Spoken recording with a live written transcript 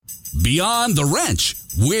Beyond the Wrench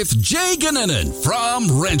with Jay Gannon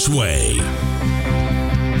from Wrenchway.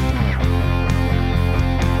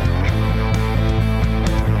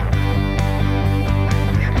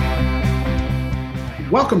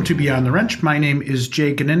 Welcome to Beyond the Wrench. My name is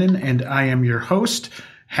Jay Gannon, and I am your host.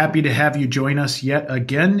 Happy to have you join us yet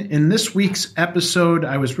again. In this week's episode,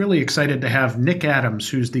 I was really excited to have Nick Adams,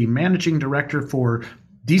 who's the managing director for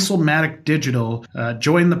Dieselmatic Digital,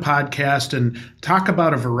 join the podcast and talk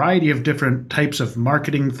about a variety of different types of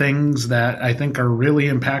marketing things that I think are really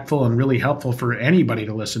impactful and really helpful for anybody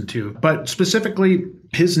to listen to. But specifically,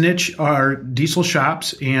 his niche are diesel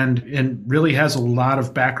shops and really has a lot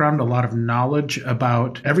of background, a lot of knowledge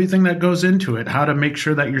about everything that goes into it, how to make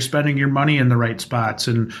sure that you're spending your money in the right spots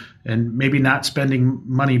and maybe not spending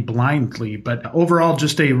money blindly. But overall,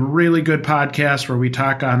 just a really good podcast where we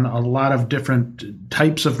talk on a lot of different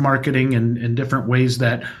types of marketing and different ways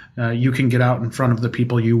that you can get out in front of the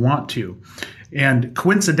people you want to. And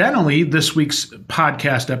coincidentally, this week's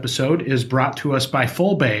podcast episode is brought to us by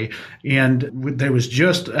FullBay. And there was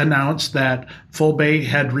just announced that FullBay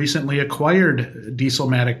had recently acquired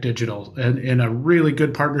Dieselmatic Digital in a really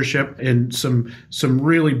good partnership and some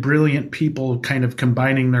really brilliant people kind of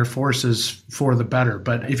combining their forces for the better.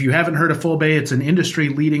 But if you haven't heard of FullBay, it's an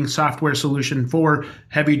industry-leading software solution for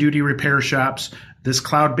heavy-duty repair shops. This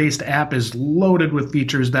cloud-based app is loaded with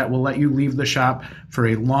features that will let you leave the shop for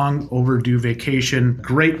a long overdue vacation.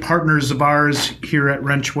 Great partners of ours here at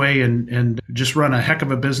Wrenchway and just run a heck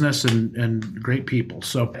of a business and great people.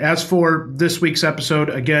 So as for this week's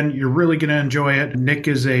episode, again, you're really going to enjoy it. Nick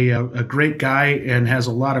is a great guy and has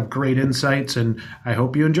a lot of great insights, and I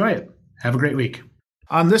hope you enjoy it. Have a great week.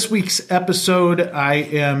 On this week's episode, I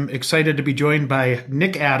am excited to be joined by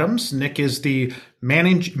Nick Adams. Nick is the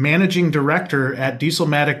managing director at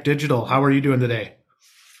Dieselmatic Digital. How are you doing today?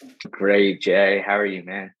 Great, Jay. How are you,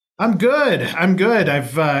 man? I'm good.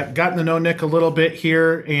 I've gotten to know Nick a little bit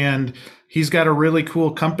here, and he's got a really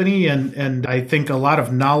cool company and I think a lot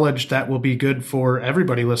of knowledge that will be good for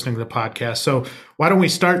everybody listening to the podcast. So why don't we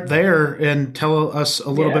start there and tell us a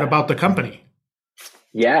little bit about the company?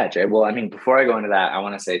 Yeah, Jay. Well, I mean, before I go into that, I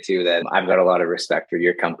want to say too that I've got a lot of respect for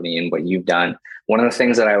your company and what you've done. One of the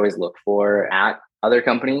things that I always look for at other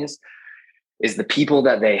companies is the people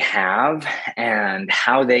that they have and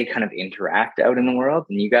how they kind of interact out in the world.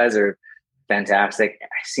 And you guys are fantastic. It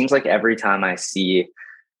seems like every time I see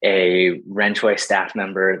a Wrenchway staff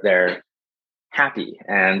member, they're happy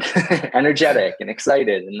and energetic and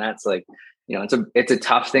excited. And that's like, you know, it's a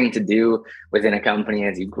tough thing to do within a company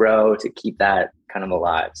as you grow to keep that kind of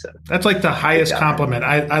alive. So that's like the highest compliment.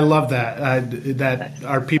 I love that that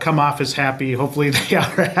our people come off as happy. Hopefully they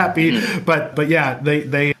are happy, but yeah,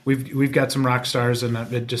 we've got some rock stars, and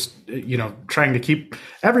it just, you know, trying to keep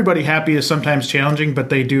everybody happy is sometimes challenging, but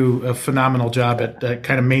they do a phenomenal job at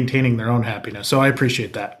kind of maintaining their own happiness. So I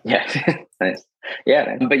appreciate that. Yeah, nice.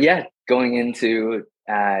 Yeah, but yeah, going into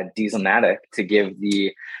Dieselmatic to give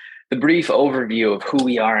the brief overview of who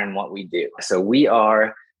we are and what we do. So we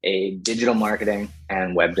are a digital marketing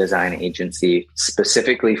and web design agency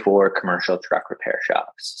specifically for commercial truck repair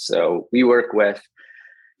shops. So we work with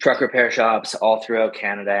truck repair shops all throughout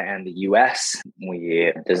Canada and the US.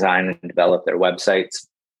 We design and develop their websites,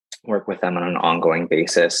 work with them on an ongoing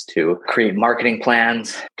basis to create marketing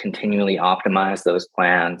plans, continually optimize those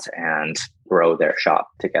plans, and grow their shop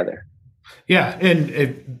together. Yeah,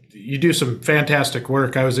 and you do some fantastic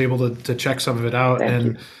work. I was able to check some of it out. Thank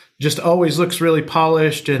you. Just always looks really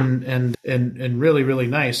polished and really, really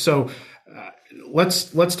nice. So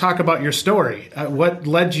let's talk about your story. What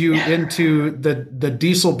led you into the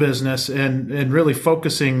diesel business and really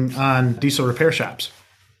focusing on diesel repair shops?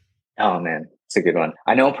 Oh man, it's a good one.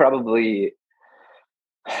 I know probably,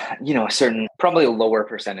 you know, probably a lower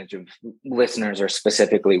percentage of listeners are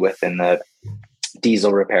specifically within the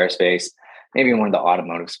diesel repair space, maybe more in the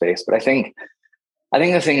automotive space. But I think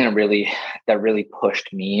the thing that really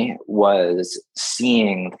pushed me was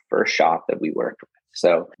seeing the first shop that we worked with.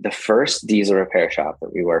 So the first diesel repair shop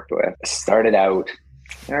that we worked with started out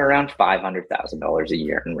around $500,000 a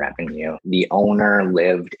year in revenue. The owner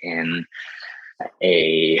lived in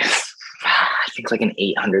I think like an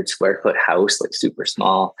 800 square foot house, like super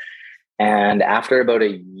small. And after about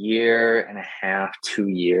a year and a half, 2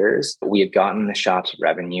 years, we had gotten the shop's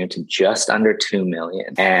revenue to just under 2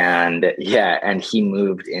 million. And he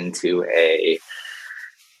moved into a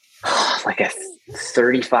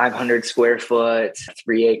 3,500 square foot,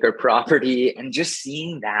 3 acre property. And just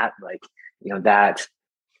seeing that, like, you know, that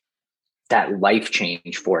that life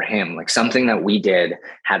change for him. Like something that we did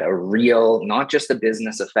had a real, not just a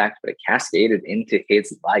business effect, but it cascaded into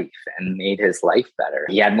his life and made his life better.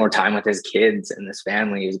 He had more time with his kids and his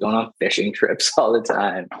family. He was going on fishing trips all the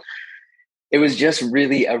time. It was just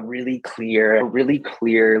really a really clear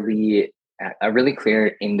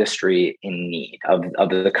industry in need of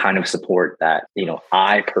the kind of support that,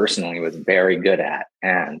 I personally was very good at.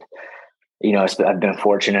 And, I've been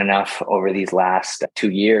fortunate enough over these last 2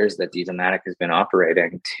 years that D-Domatic has been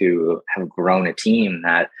operating to have grown a team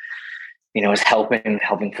that, is helping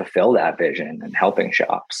fulfill that vision and helping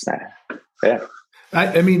shops. Yeah.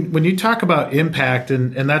 I mean, when you talk about impact,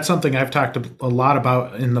 and that's something I've talked a lot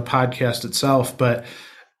about in the podcast itself, but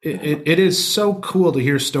it is so cool to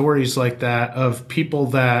hear stories like that of people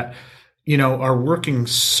that, are working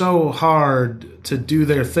so hard to do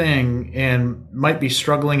their thing and might be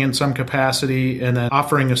struggling in some capacity, and then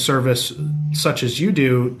offering a service such as you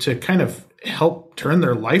do to kind of help turn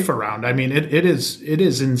their life around. I mean, it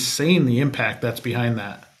is insane the impact that's behind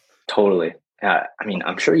that. Totally. I mean,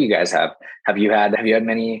 I'm sure you guys have. Have you had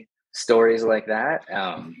many stories like that?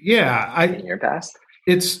 In your past?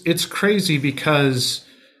 It's crazy because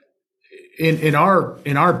in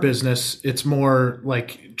our business, it's more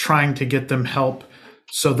like trying to get them help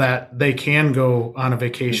so that they can go on a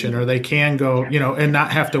vacation or they can go, and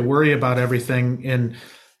not have to worry about everything. And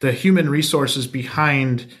the human resources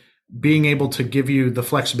behind being able to give you the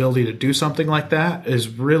flexibility to do something like that is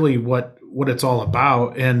really what it's all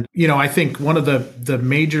about. And, I think one of the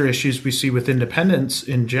major issues we see with independents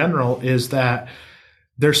in general is that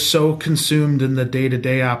they're so consumed in the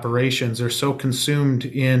day-to-day operations. They're so consumed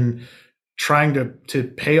in trying to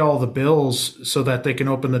pay all the bills so that they can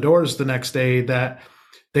open the doors the next day that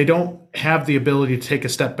they don't have the ability to take a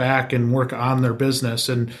step back and work on their business.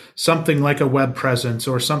 And something like a web presence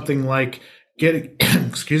or something like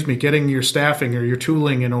getting your staffing or your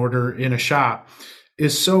tooling in order in a shop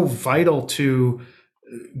is so vital to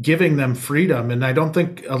giving them freedom. And I don't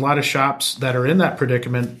think a lot of shops that are in that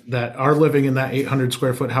predicament that are living in that 800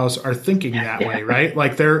 square foot house are thinking that way, right?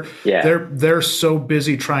 Like they're so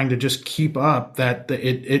busy trying to just keep up that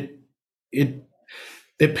it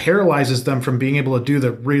paralyzes them from being able to do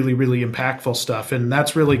the really, really impactful stuff. And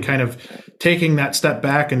that's really kind of taking that step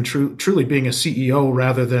back and truly being a CEO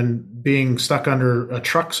rather than being stuck under a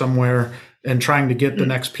truck somewhere and trying to get the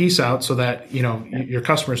next piece out so that, your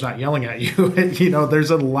customer's not yelling at you. There's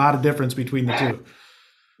a lot of difference between the two.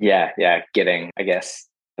 Yeah. Getting, I guess,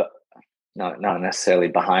 not necessarily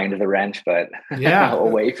behind the wrench, but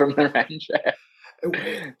away from the wrench.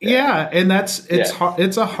 Yeah. And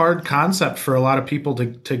it's a hard concept for a lot of people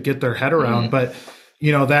to get their head around, but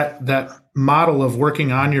that model of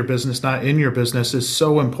working on your business, not in your business, is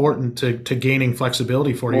so important to gaining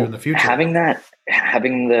flexibility for you in the future. Having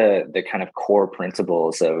the kind of core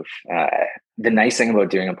principles of the nice thing about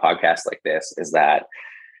doing a podcast like this is that,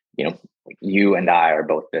 you and I are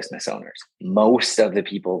both business owners. Most of the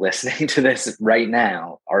people listening to this right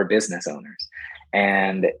now are business owners.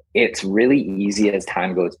 And it's really easy as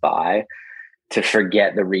time goes by to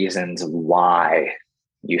forget the reasons why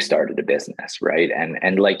you started a business, right?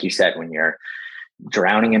 And like you said, when you're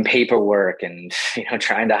drowning in paperwork and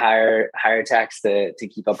trying to hire techs to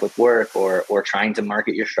keep up with work, or trying to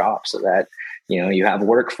market your shop so that you have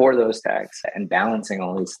work for those techs, and balancing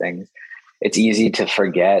all these things, it's easy to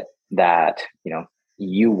forget that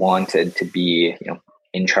you wanted to be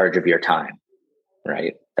in charge of your time,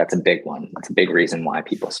 right? That's a big one. That's a big reason why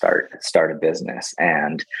people start a business.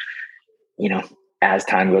 And as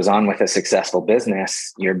time goes on with a successful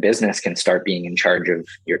business, your business can start being in charge of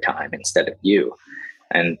your time instead of you.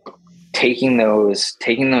 And taking those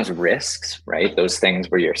risks, right? Those things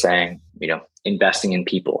where you're saying, investing in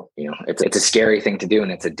people, it's a scary thing to do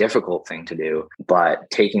and it's a difficult thing to do, but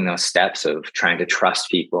taking those steps of trying to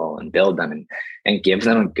trust people and build them and give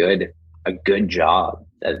them a good job,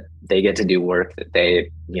 that they get to do work that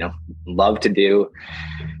they, love to do,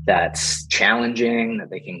 that's challenging,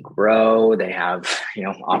 that they can grow. They have,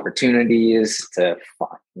 opportunities to,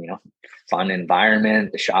 fun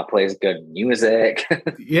environment. The shop plays good music.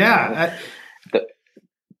 Yeah.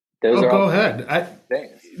 Those are go ahead.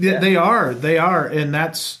 Things. They are. And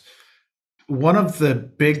that's one of the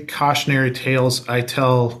big cautionary tales I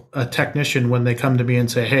tell a technician when they come to me and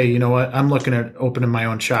say, hey, you know what, I'm looking at opening my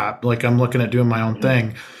own shop. Like I'm looking at doing my own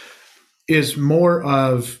thing, is more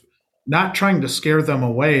of not trying to scare them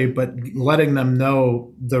away, but letting them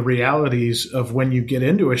know the realities of when you get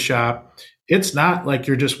into a shop. It's not like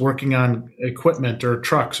you're just working on equipment or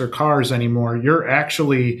trucks or cars anymore. You're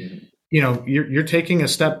actually, you're taking a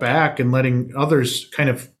step back and letting others kind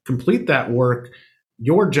of complete that work,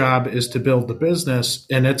 your job is to build the business,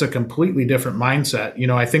 and it's a completely different mindset.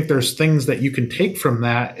 I think there's things that you can take from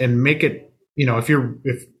that and make it, if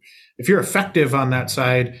you're effective on that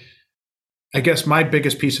side. I guess my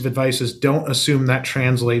biggest piece of advice is don't assume that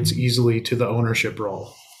translates easily to the ownership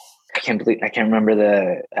role. I can't remember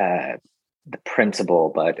the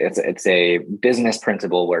principle, but it's a business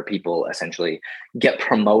principle where people essentially get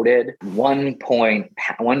promoted one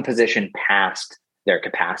position past their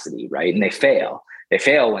capacity, right? And they fail. They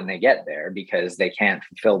fail when they get there because they can't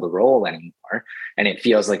fulfill the role anymore, and it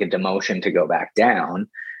feels like a demotion to go back down.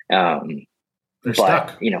 They're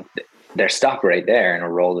stuck. They're stuck right there in a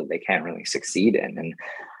role that they can't really succeed in. And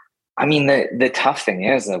I mean, the tough thing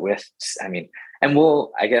is that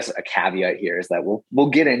I guess a caveat here is that we'll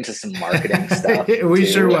get into some marketing stuff. We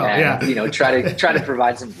sure will. And, yeah. Try to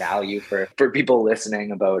provide some value for people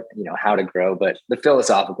listening about, how to grow, but the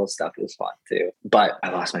philosophical stuff is fun too. But I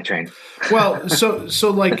lost my train. Well,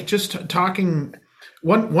 so like just talking,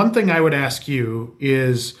 one thing I would ask you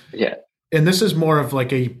is, and this is more of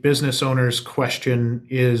like a business owner's question,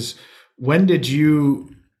 is when did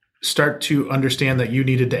you start to understand that you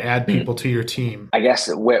needed to add people to your team? I guess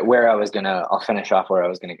I'll finish off where I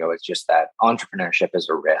was going to go. It's just that entrepreneurship is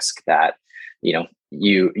a risk that,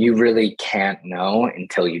 you really can't know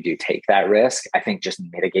until you do take that risk. I think just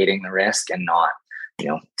mitigating the risk and not,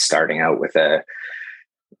 starting out with a,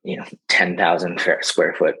 10,000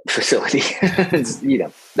 square foot facility,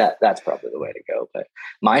 that's probably the way to go. But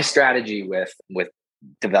my strategy with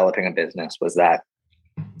developing a business was that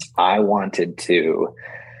I wanted to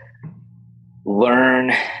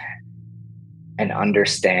learn and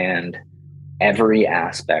understand every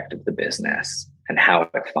aspect of the business and how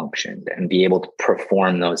it functioned and be able to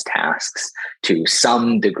perform those tasks to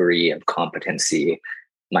some degree of competency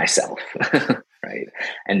myself. Right.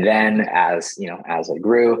 And then as I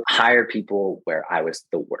grew, hire people where I was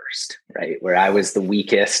the worst, right? Where I was the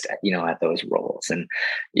weakest, at those roles. And,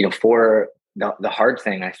 for the hard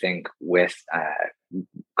thing, I think, with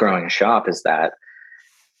growing a shop is that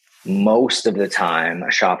most of the time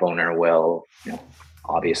a shop owner will,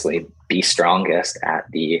 obviously be strongest at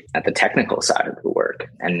the technical side of the work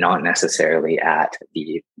and not necessarily at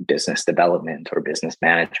the business development or business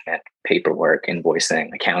management, paperwork, invoicing,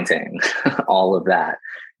 accounting, all of that.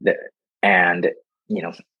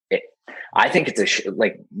 I think it's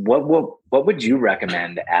what would you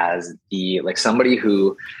recommend as somebody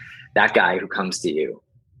that guy who comes to you,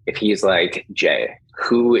 if he's like, Jay,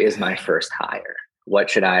 who is my first hire? Who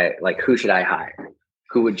should I hire?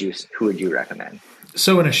 Who would you recommend?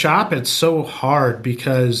 So in a shop, it's so hard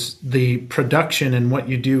because the production and what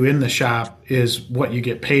you do in the shop is what you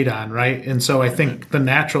get paid on, right? And so I think the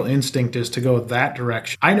natural instinct is to go that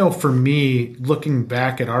direction. I know for me, looking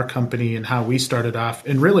back at our company and how we started off,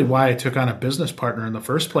 and really why I took on a business partner in the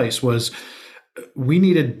first place, was we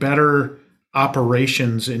needed better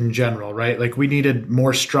operations in general, right? Like we needed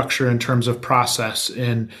more structure in terms of process,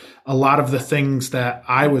 and a lot of the things that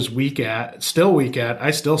I was still weak at,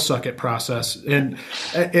 I still suck at process. And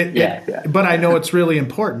but I know it's really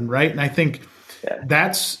important, right? And I think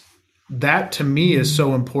that to me is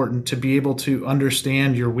so important, to be able to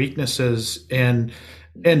understand your weaknesses. And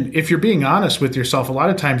if you're being honest with yourself, a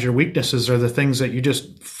lot of times your weaknesses are the things that you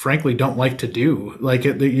just frankly don't like to do. Like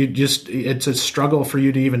it's a struggle for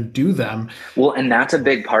you to even do them. Well, and that's a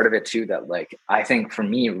big part of it too, that I think for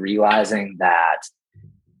me, realizing that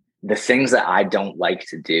the things that I don't like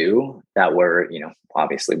to do that were,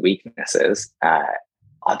 obviously weaknesses,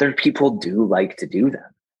 other people do like to do them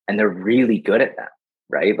and they're really good at them,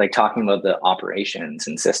 right? Like talking about the operations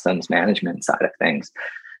and systems management side of things.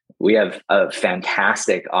 We have a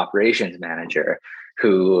fantastic operations manager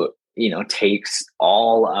who, takes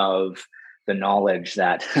all of the knowledge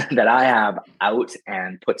that I have out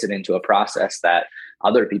and puts it into a process that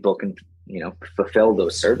other people can, fulfill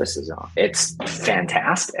those services on. It's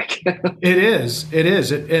fantastic. It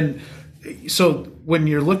is. And so when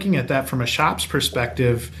you're looking at that from a shop's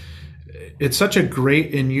perspective, it's such a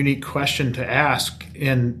great and unique question to ask.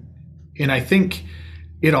 And I think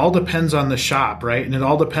it all depends on the shop, right? And it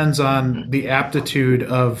all depends on the aptitude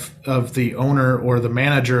of the owner or the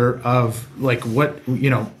manager of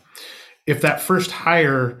if that first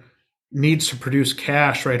hire needs to produce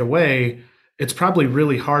cash right away, it's probably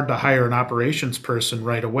really hard to hire an operations person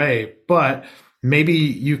right away, but maybe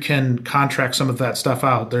you can contract some of that stuff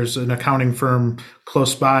out. There's an accounting firm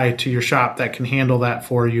close by to your shop that can handle that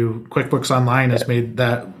for you. QuickBooks Online has made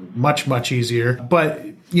that much, much easier. But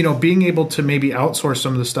being able to maybe outsource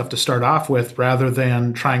some of the stuff to start off with, rather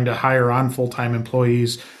than trying to hire on full-time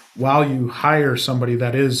employees while you hire somebody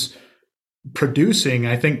that is producing,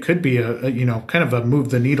 I think could be a kind of a move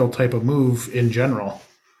the needle type of move in general.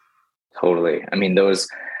 Totally. I mean, those,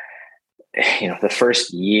 the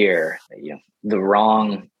first year, the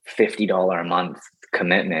wrong $50 a month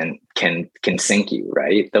commitment can sink you,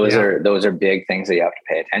 right? Those are big things that you have to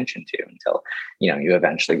pay attention to until, you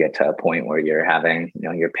eventually get to a point where you're having,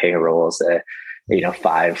 your payrolls,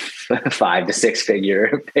 5 to 6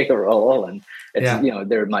 figure payroll. And it's,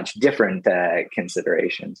 there are much different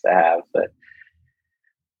considerations to have, but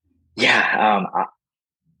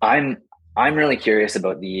I'm really curious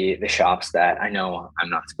about the shops that I know I'm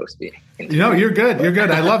not supposed to be into. You're good. You're good.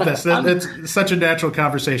 I love this. It's such a natural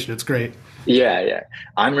conversation. It's great. Yeah.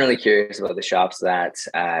 I'm really curious about the shops that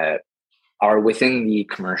are within the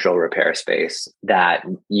commercial repair space that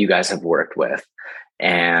you guys have worked with,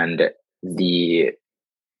 and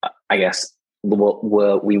I guess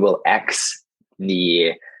we will X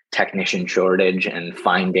the technician shortage and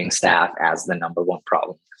finding staff as the number one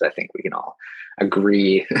problem, because I think we can all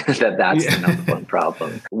agree that that's the number one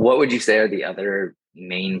problem. What would you say are the other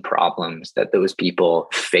main problems that those people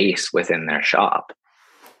face within their shop?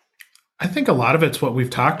 I think a lot of it's what we've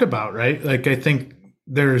talked about, right? Like, I think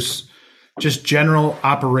there's just general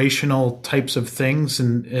operational types of things.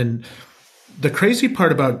 And the crazy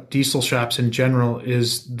part about diesel shops in general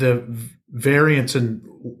is the variance in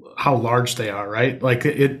how large they are, right? Like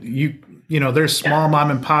there's small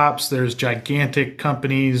mom and pops, there's gigantic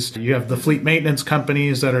companies, you have the fleet maintenance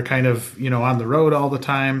companies that are kind of, on the road all the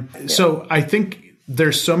time. Yeah. So I think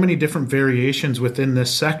there's so many different variations within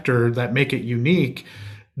this sector that make it unique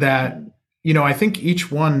that, I think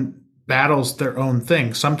each one battles their own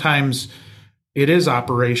thing. Sometimes it is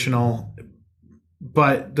operational,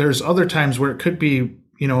 but there's other times where it could be,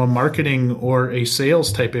 a marketing or a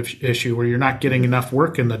sales type of issue where you're not getting enough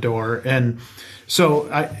work in the door. And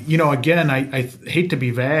so I hate to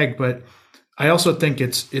be vague, but I also think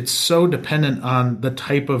it's so dependent on the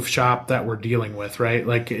type of shop that we're dealing with, right?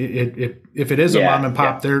 Like if it is a mom and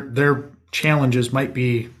pop, their challenges might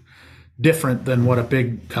be different than what a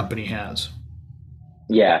big company has.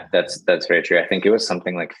 Yeah, that's very true. I think it was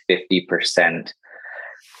something like 50%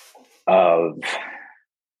 of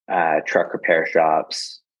truck repair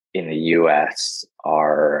shops in the US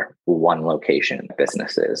are one location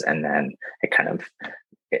businesses. And then it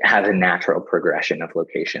has a natural progression of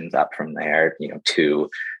locations up from there.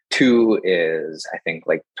 Two is, I think,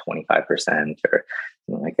 like 25% or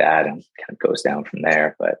something like that, and kind of goes down from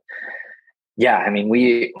there. But yeah, I mean,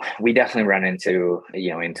 we definitely run into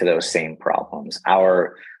those same problems.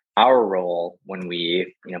 Our role when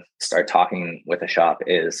we, start talking with a shop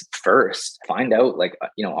is first find out, like,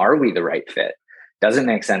 are we the right fit? Does it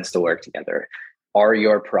make sense to work together? Are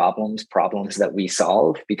your problems that we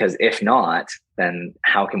solve? Because if not, then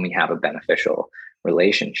how can we have a beneficial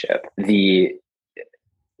relationship? The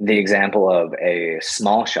example of a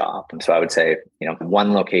small shop. So I would say,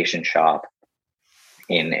 one location shop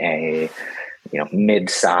in a,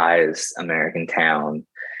 mid-size American town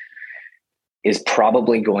is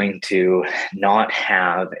probably going to not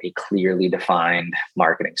have a clearly defined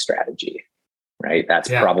marketing strategy, right? That's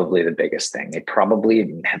probably the biggest thing. They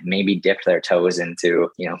probably have maybe dipped their toes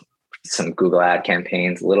into, some Google ad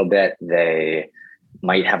campaigns a little bit. They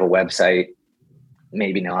might have a website,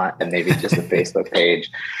 maybe not, and maybe just a Facebook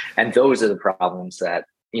page. And those are the problems that,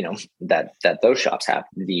 that those shops have.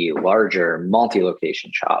 The larger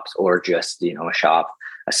multi-location shops, or just,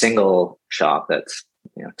 a single shop that's,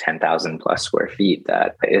 10,000 plus square feet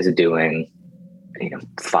that is doing,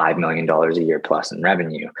 $5 million a year plus in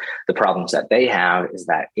revenue. The problems that they have is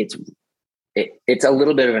that it's a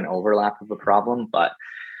little bit of an overlap of a problem, but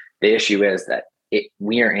the issue is that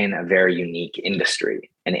we are in a very unique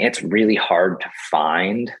industry, and it's really hard to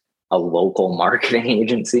find a local marketing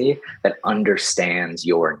agency that understands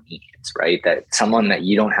your needs, right? That someone that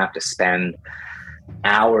you don't have to spend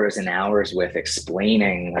hours and hours with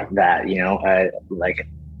explaining that, like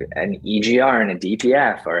an EGR and a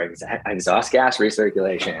DPF or exhaust gas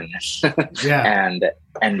recirculation.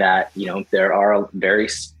 and that, there are very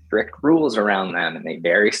strict rules around them, and they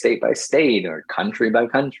vary state by state or country by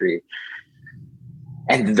country.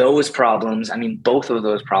 And those problems, I mean, both of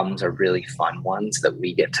those problems are really fun ones that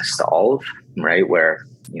we get to solve, right? Where,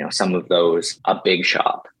 some of those, a big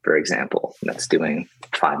shop, for example, that's doing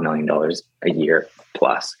 $5 million a year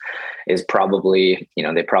plus is probably,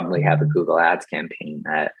 they probably have a Google Ads campaign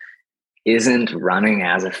that isn't running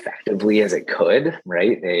as effectively as it could,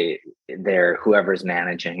 right? They're whoever's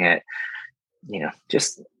managing it,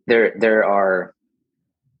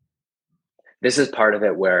 this is part of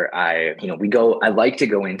it where I like to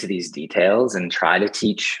go into these details and try to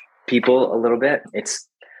teach people a little bit.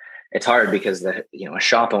 it's hard because a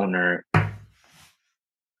shop owner,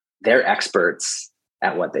 they're experts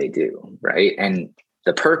at what they do, right? And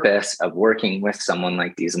the purpose of working with someone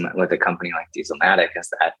like with a company like Dieselmatic is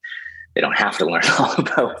that they don't have to learn all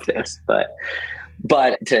about this, but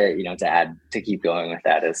to keep going with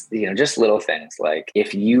that is, just little things like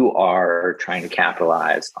if you are trying to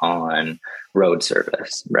capitalize on road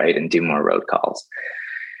service, right, and do more road calls,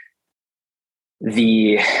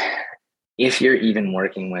 if you're even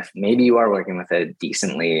maybe you are working with a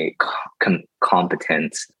decently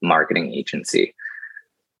competent marketing agency,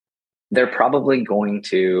 they're probably going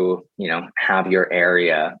to, have your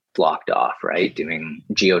area blocked off, right? Doing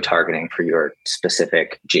geo-targeting for your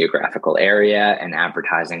specific geographical area and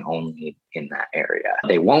advertising only in that area.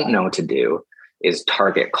 They won't know what to do is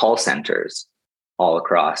target call centers all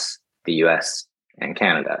across the US and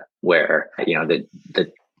Canada, where,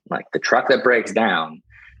 the truck that breaks down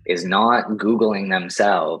is not Googling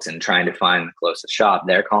themselves and trying to find the closest shop.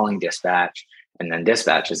 They're calling dispatch, and then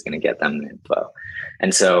dispatch is going to get them the info.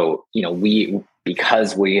 And so,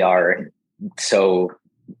 because we are so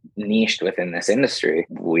niched within this industry,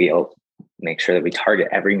 we'll make sure that we target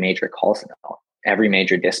every major call center, every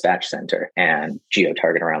major dispatch center, and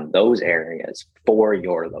geo-target around those areas for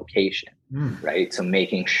your location, right? So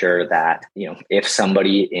making sure that, if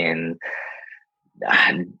somebody in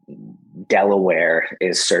Delaware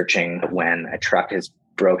is searching when a truck is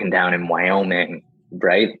broken down in Wyoming,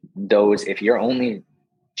 right? If you're only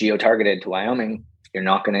geo-targeted to Wyoming,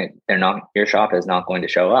 your shop is not going to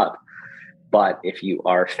show up. But if you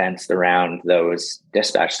are fenced around those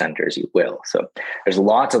dispatch centers, you will. So there's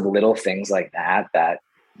lots of little things like that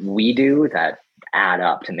we do that add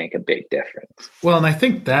up to make a big difference. Well, and I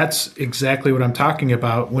think that's exactly what I'm talking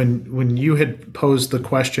about when you had posed the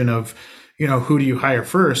question of, who do you hire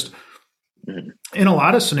first? Mm-hmm. In a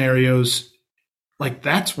lot of scenarios, like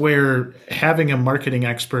that's where having a marketing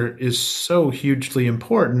expert is so hugely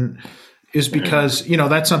important, is because,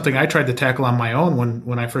 that's something I tried to tackle on my own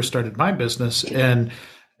when I first started my business, and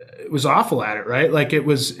it was awful at it, right? Like it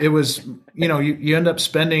was, you end up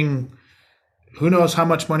spending who knows how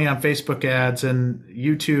much money on Facebook ads and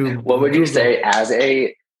YouTube. What would you say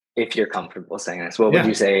if you're comfortable saying this, what would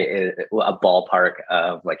you say is a ballpark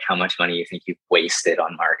of like how much money you think you've wasted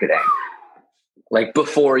on marketing, like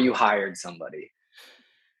before you hired somebody?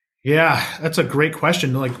 Yeah, that's a great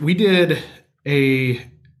question. Like we did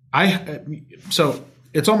so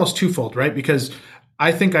it's almost twofold, right? Because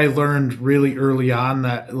I think I learned really early on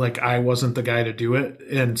that like I wasn't the guy to do it.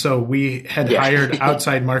 And so we had hired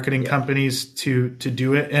outside marketing companies to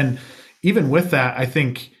do it. And even with that, I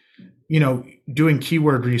think, doing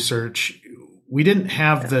keyword research, we didn't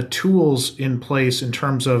have the tools in place in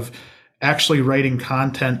terms of actually writing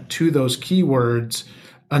content to those keywords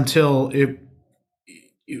until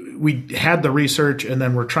we had the research, and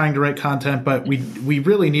then we're trying to write content, but we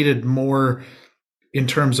really needed more in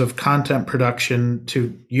terms of content production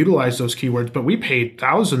to utilize those keywords. But we paid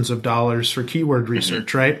thousands of dollars for keyword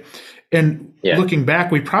research, right? And looking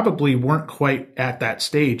back, we probably weren't quite at that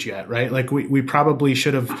stage yet, right? Like we probably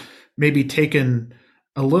should have maybe taken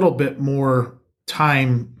a little bit more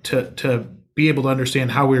time to be able to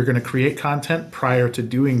understand how we were going to create content prior to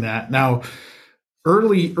doing that. Now,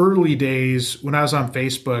 early days when I was on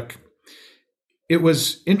Facebook, it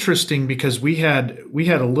was interesting because we had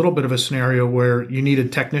a little bit of a scenario where you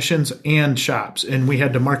needed technicians and shops, and we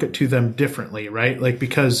had to market to them differently, right? Like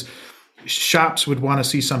because shops would want to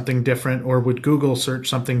see something different, or would Google search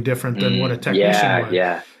something different than what a technician would.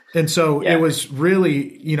 Yeah. And so it was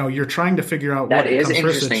really, you're trying to figure out that is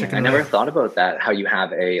interesting. I never thought about that. How you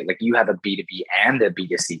have a B2B and a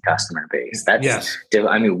B2C customer base. That's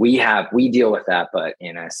I mean, we deal with that, but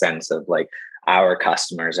in a sense of like our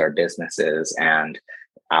customers are businesses, and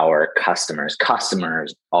our customers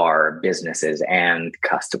are businesses and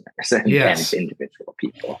customers and individual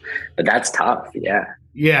people. But that's tough. Yeah.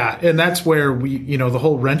 Yeah. And that's where we, the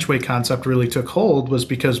whole Wrenchway concept really took hold, was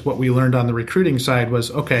because what we learned on the recruiting side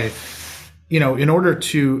was, okay, in order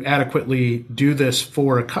to adequately do this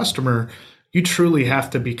for a customer, you truly have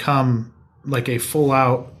to become like a full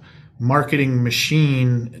out marketing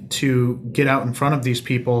machine to get out in front of these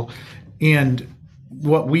people. And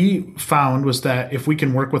what we found was that if we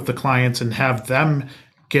can work with the clients and have them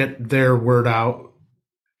get their word out,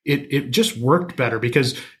 it just worked better,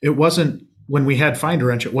 because it wasn't, when we had Find a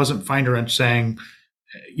Wrench, it wasn't Find a Wrench saying,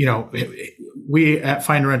 we at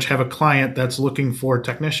Find a Wrench have a client that's looking for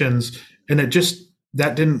technicians, and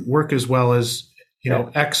that didn't work as well as,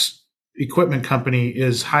 X equipment company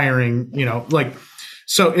is hiring,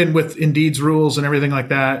 So, and with Indeed's rules and everything like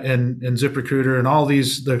that, and ZipRecruiter and all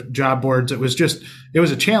the job boards, it was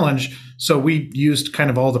a challenge. So we used kind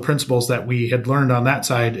of all the principles that we had learned on that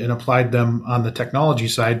side and applied them on the technology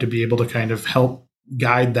side to be able to kind of help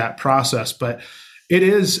guide that process. But it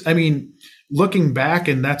is, I mean, looking back,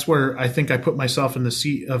 and that's where I think I put myself in the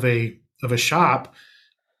seat of a shop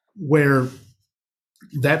where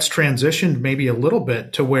that's transitioned maybe a little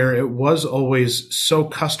bit to where it was always so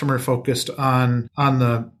customer focused on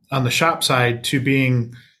the shop side to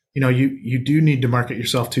being, you do need to market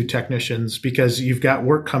yourself to technicians because you've got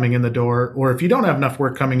work coming in the door, or if you don't have enough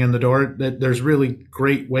work coming in the door, that there's really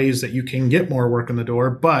great ways that you can get more work in the door.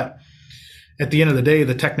 But at the end of the day,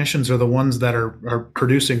 the technicians are the ones that are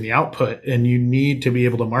producing the output, and you need to be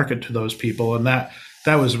able to market to those people. And that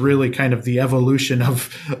was really kind of the evolution of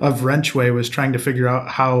Wrenchway, was trying to figure out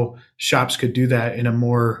how shops could do that in a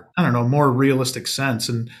more realistic sense.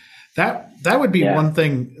 And that would be one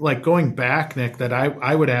thing, like going back, Nick, that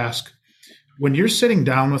I would ask when you're sitting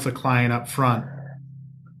down with a client up front,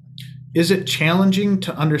 is it challenging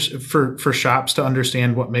for shops to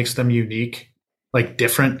understand what makes them unique, like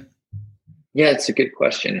different? Yeah, it's a good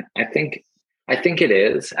question. I think it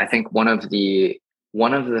is. I think one of the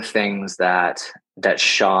things that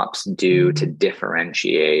shops do to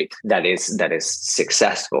differentiate that is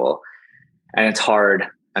successful, and it's hard.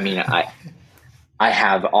 I mean, I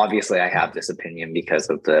have this opinion because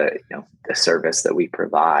of the service that we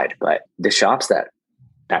provide, but the shops that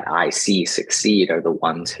I see succeed are the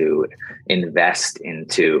ones who invest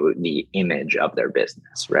into the image of their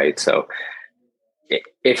business, right? So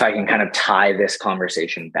if I can kind of tie this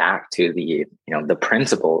conversation back to the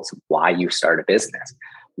principles of why you start a business,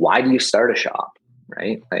 why do you start a shop,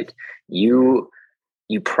 right? Like you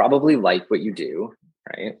probably like what you do,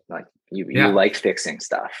 right? Like you like fixing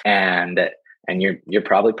stuff, and you're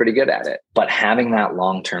probably pretty good at it. But having that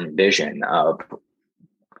long-term vision of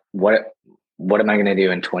what am I going to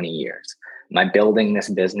do in 20 years? Am I building this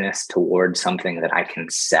business towards something that I can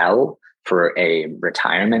sell for a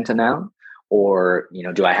retirement amount? Or,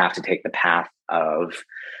 do I have to take the path of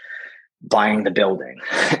buying the building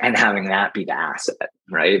and having that be the asset,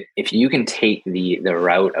 right? If you can take the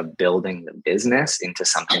route of building the business into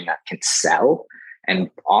something that can sell and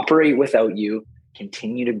operate without you,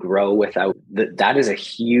 continue to grow without that is a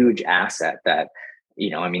huge asset that,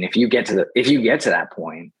 if you get to that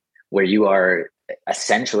point where you are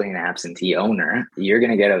essentially an absentee owner, you're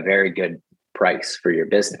going to get a very good price for your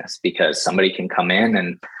business because somebody can come in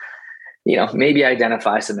and maybe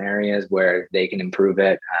identify some areas where they can improve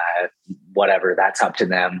it, whatever, that's up to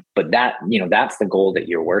them. But that's the goal that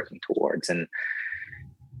you're working towards.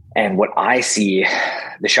 And what I see,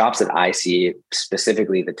 the shops that I see,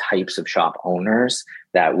 specifically the types of shop owners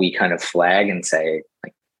that we kind of flag and say,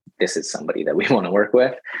 like, this is somebody that we want to work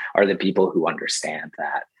with, are the people who understand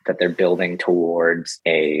that they're building towards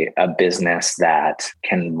a business that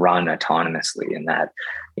can run autonomously, and that,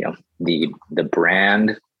 the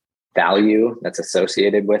brand value that's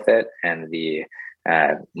associated with it and the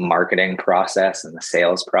marketing process and the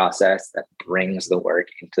sales process that brings the work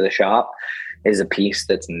into the shop is a piece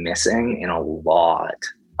that's missing in a lot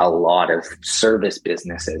of service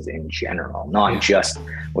businesses in general, not just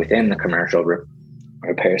within the commercial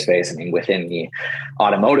repair space. I mean, within the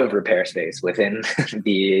automotive repair space, within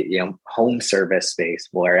the home service space,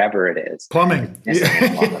 wherever it is. Plumbing.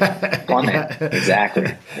 Plumbing.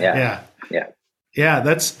 Exactly. Yeah.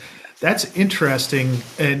 That's interesting,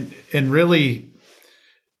 and really,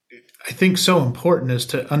 I think so important is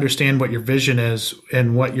to understand what your vision is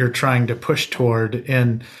and what you're trying to push toward.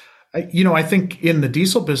 And I think in the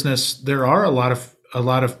diesel business there are a lot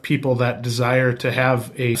of people that desire to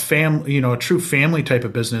have a a true family type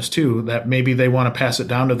of business too, that maybe they want to pass it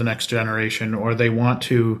down to the next generation, or they want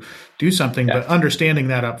to do something. But understanding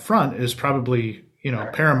that up front is probably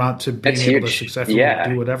paramount to being able to successfully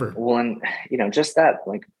do whatever. Well, and just that,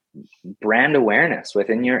 like, brand awareness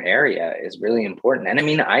within your area is really important. And I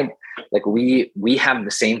mean, we have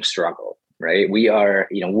the same struggle, right? We are,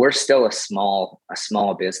 we're still a small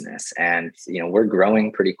business, and, we're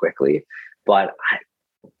growing pretty quickly, but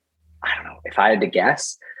I don't know, if I had to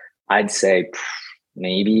guess, I'd say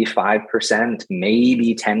maybe 5%,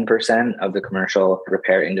 maybe 10% of the commercial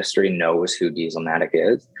repair industry knows who Dieselmatic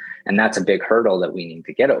is. And that's a big hurdle that we need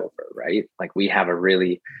to get over, right? Like, we have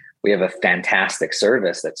a fantastic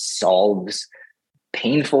service that solves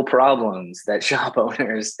painful problems that shop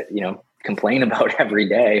owners, complain about every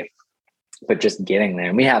day, but just getting there.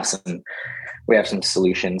 And we have some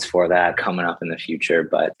solutions for that coming up in the future,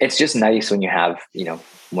 but it's just nice when you have,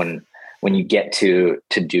 when you get to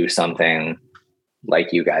do something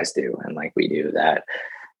like you guys do and like we do, that,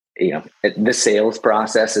 the sales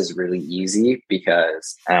process is really easy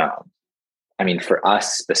because, for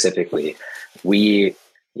us specifically, we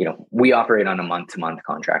operate on a month-to-month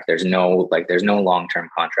contract. There's no long-term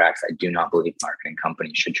contracts. I do not believe marketing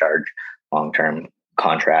companies should charge long-term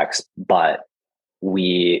contracts, but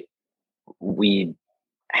we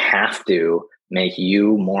have to make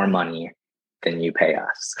you more money than you pay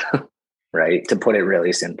us. Right? To put it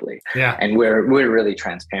really simply. Yeah. And we're really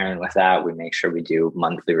transparent with that. We make sure we do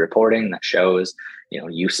monthly reporting that shows,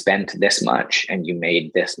 you spent this much and you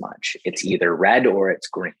made this much. It's either red or it's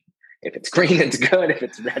green. If it's green, it's good. If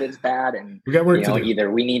it's red, it's bad. And we got work to do. Either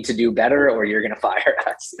we need to do better or you're going to fire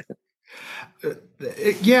us.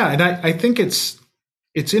 Yeah. And I think it's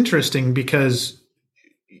interesting because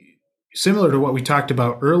similar to what we talked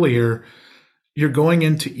about earlier, you're going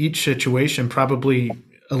into each situation probably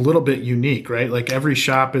a little bit unique, right? Like every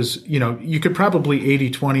shop is, you could probably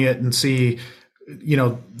 80-20 it and see,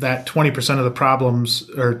 that 20% of the problems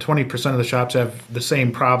or 20% of the shops have the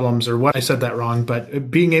same problems, or what. I said that wrong, but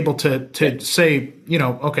being able to say,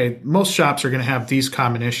 okay, most shops are going to have these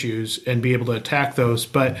common issues and be able to attack those.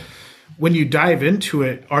 But when you dive into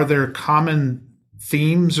it, are there common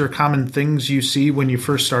themes or common things you see when you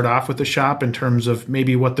first start off with the shop in terms of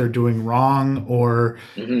maybe what they're doing wrong or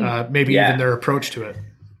maybe even their approach to it?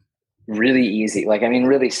 Really easy.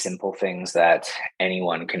 Really simple things that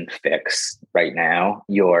anyone can fix right now.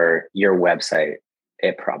 Your website,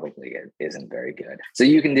 it probably isn't very good. So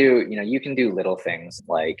you can do little things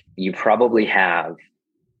like you probably have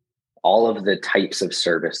all of the types of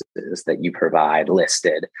services that you provide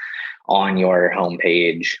listed on your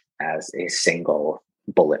homepage as a single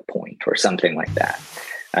bullet point or something like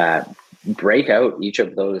that. Break out each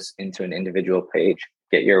of those into an individual page.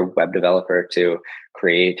 Get your web developer to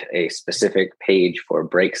create a specific page for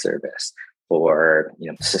brake service, for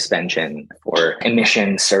suspension, for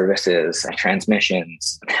emission services,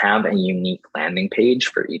 transmissions. Have a unique landing page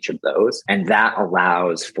for each of those, and that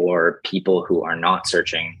allows for people who are not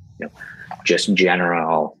searching, just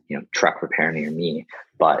general, truck repair near me,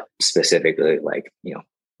 but specifically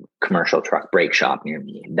commercial truck brake shop near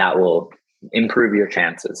me. That will improve your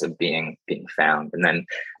chances of being found. And then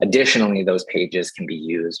additionally, those pages can be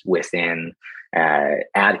used within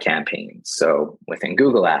ad campaigns. So within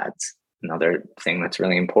Google Ads, another thing that's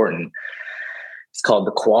really important, it's called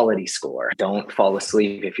the quality score. Don't fall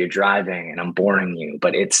asleep if you're driving and I'm boring you,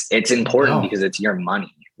 but it's important because it's your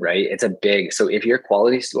money, right? So if your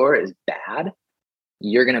quality score is bad,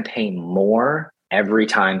 you're going to pay more every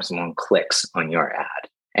time someone clicks on your ad.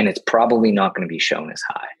 And it's probably not going to be shown as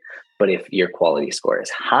high. But if your quality score is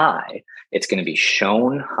high, it's going to be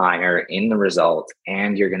shown higher in the result,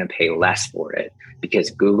 and you're going to pay less for it because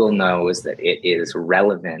Google knows that it is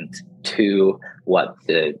relevant to what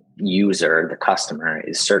the user, the customer,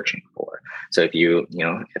 is searching for. So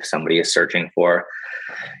if somebody is searching for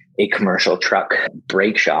a commercial truck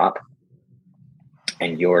brake shop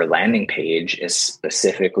and your landing page is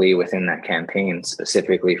specifically within that campaign,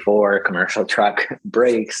 specifically for commercial truck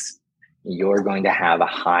brakes, you're going to have a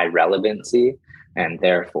high relevancy and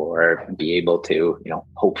therefore be able to,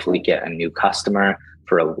 hopefully get a new customer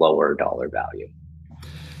for a lower dollar value.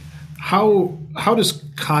 How does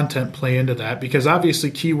content play into that? Because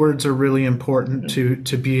obviously keywords are really important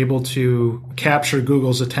to be able to capture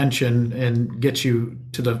Google's attention and get you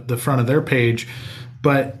to the front of their page.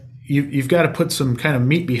 But you've got to put some kind of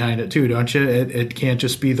meat behind it too, don't you? It can't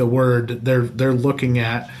just be the word. They're looking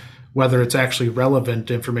at whether it's actually relevant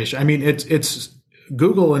information. It's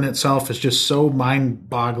Google in itself is just so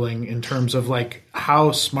mind-boggling in terms of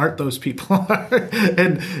how smart those people are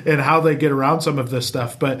and how they get around some of this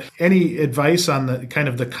stuff. But any advice on the kind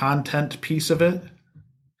of the content piece of it?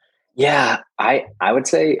 Yeah, I would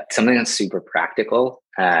say something that's super practical.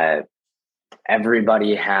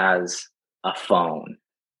 Everybody has a phone.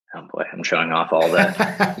 Oh boy, I'm showing off all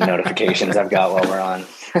the notifications I've got while we're on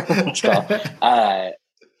this call.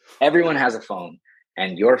 Everyone has a phone,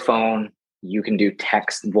 and your phone, you can do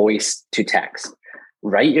voice to text.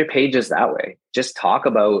 Write your pages that way. Just talk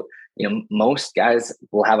about, most guys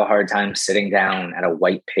will have a hard time sitting down at a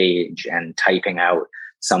white page and typing out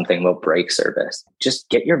something about brake service. Just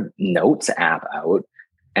get your notes app out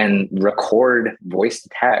and record voice to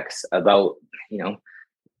text about,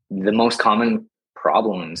 the most common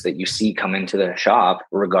problems that you see come into the shop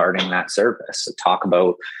regarding that service. So talk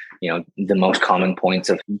about, the most common points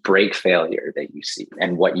of brake failure that you see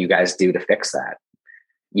and what you guys do to fix that.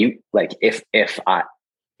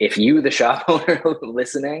 if you, the shop owner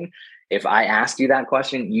listening, if I asked you that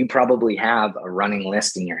question, you probably have a running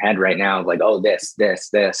list in your head right now of like, oh, this,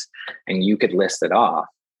 and you could list it off.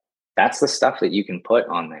 That's the stuff that you can put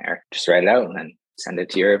on there. Just write it out and then send it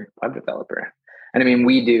to your web developer. And I mean,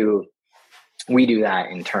 we do that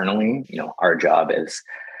internally. Our job is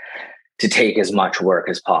to take as much work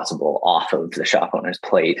as possible off of the shop owner's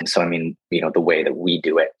plate. And so, I mean, the way that we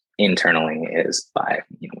do it internally is by,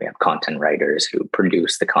 we have content writers who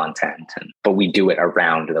produce the content, but we do it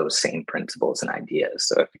around those same principles and ideas.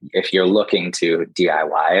 So if you're looking to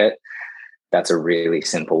DIY it, that's a really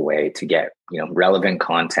simple way to get, relevant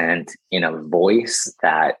content in a voice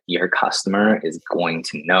that your customer is going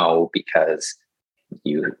to know because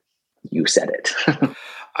you said it.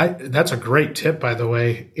 That's a great tip, by the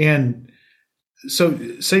way. And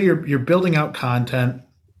so say you're building out content,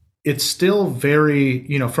 it's still very,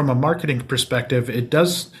 from a marketing perspective, it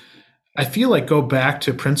does, I feel like, go back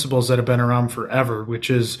to principles that have been around forever, which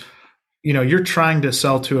is, you're trying to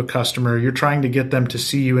sell to a customer, you're trying to get them to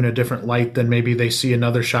see you in a different light than maybe they see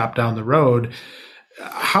another shop down the road.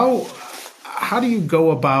 How do you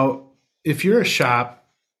go about, if you're a shop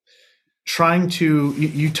trying to,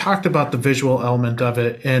 you talked about the visual element of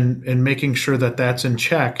it and making sure that that's in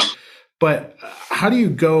check, but how do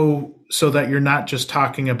you go so that you're not just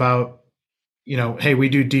talking about, hey, we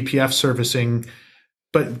do DPF servicing,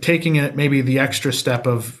 but taking it maybe the extra step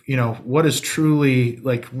of, what is truly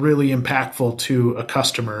like really impactful to a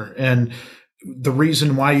customer. And the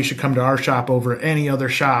reason why you should come to our shop over any other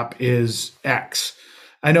shop is X.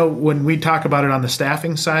 I know when we talk about it on the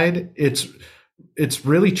staffing side, it's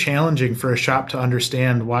really challenging for a shop to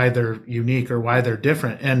understand why they're unique or why they're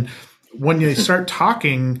different. And when you start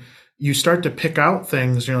talking, you start to pick out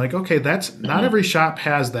things and you're like, okay, that's not every shop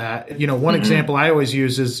has that. One example I always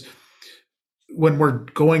use is when we're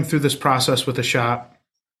going through this process with a shop,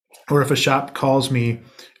 or if a shop calls me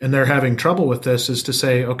and they're having trouble with this, is to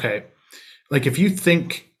say, okay, like if you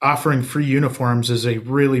think offering free uniforms is a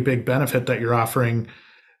really big benefit that you're offering,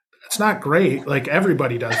 it's not great. Like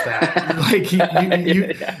everybody does that. Like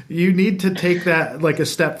you need to take that like a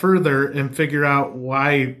step further and figure out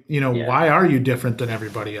why, why are you different than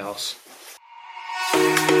everybody else?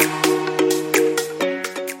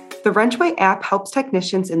 The Wrenchway app helps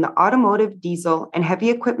technicians in the automotive, diesel, and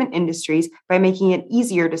heavy equipment industries by making it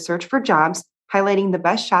easier to search for jobs, highlighting the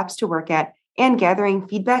best shops to work at, and gathering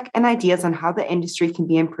feedback and ideas on how the industry can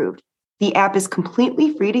be improved. The app is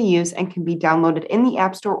completely free to use and can be downloaded in the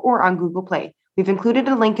App Store or on Google Play. We've included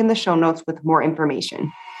a link in the show notes with more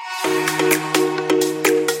information.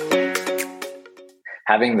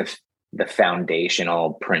 Having the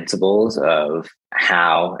foundational principles of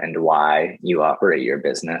how and why you operate your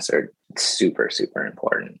business are super, super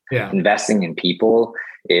important. Yeah. Investing in people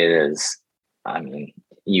is,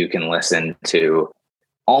 you can listen to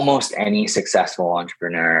almost any successful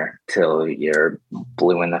entrepreneur till you're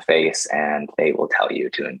blue in the face and they will tell you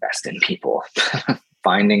to invest in people.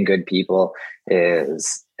 Finding good people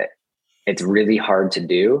it's really hard to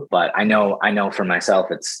do, but I know for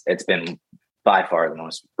myself, it's been by far the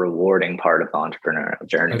most rewarding part of the entrepreneurial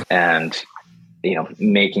journey. And,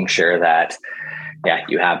 making sure that,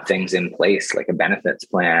 you have things in place like a benefits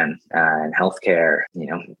plan and healthcare,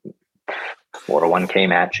 401k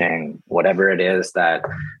matching, whatever it is that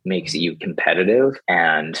makes you competitive.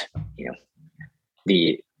 And,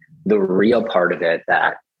 the real part of it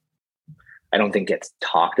that I don't think gets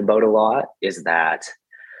talked about a lot is that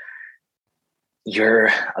you're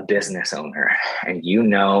a business owner and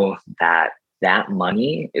that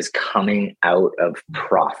money is coming out of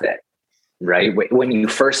profit, right? When you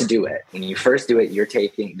first do it, you're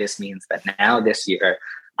taking, this means that now this year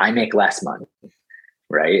I make less money,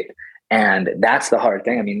 right? And that's the hard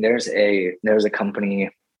thing. I mean, there's a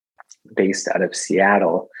company based out of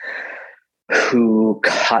Seattle who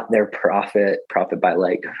cut their profit by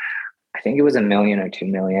like, I think it was $1 million or $2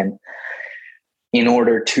 million in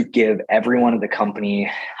order to give everyone of the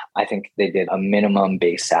company, I think they did a minimum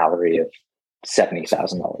base salary of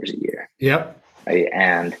 $70,000 a year. Yep. Right.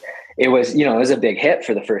 And it was a big hit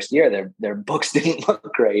for the first year. Their books didn't look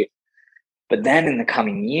great. But then in the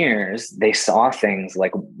coming years, they saw things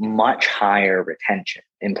like much higher retention.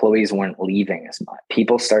 Employees weren't leaving as much.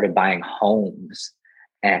 People started buying homes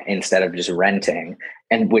instead of just renting,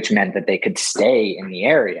 and which meant that they could stay in the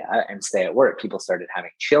area and stay at work. People started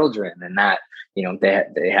having children, and that,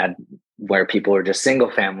 they had where people were just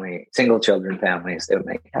single children families. They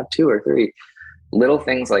would have 2 or 3 little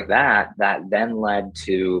things like that then led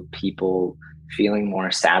to people feeling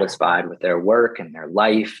more satisfied with their work and their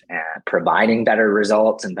life and providing better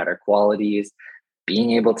results and better qualities.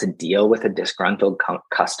 being able to deal with a disgruntled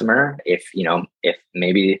customer, if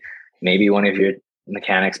maybe one of your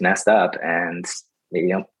mechanics messed up and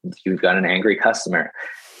you've got an angry customer,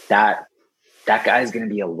 that guy's going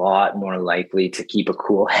to be a lot more likely to keep a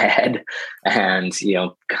cool head and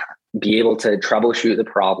be able to troubleshoot the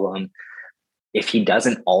problem if he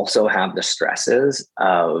doesn't also have the stresses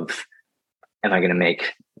of, am I going to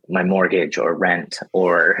make my mortgage or rent,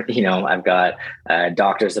 or I've got a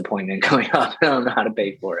doctor's appointment coming up and I don't know how to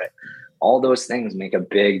pay for it. All those things make a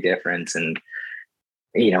big difference, and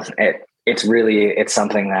it's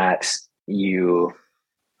something that you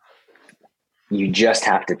just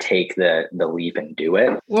have to take the leap and do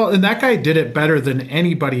it. Well, and that guy did it better than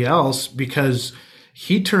anybody else because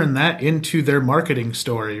he turned that into their marketing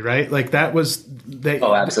story, right? Like that was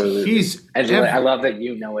Oh, absolutely. I love that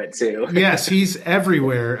you know it too. Yes, he's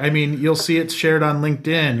everywhere. I mean, you'll see it shared on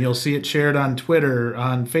LinkedIn, you'll see it shared on Twitter,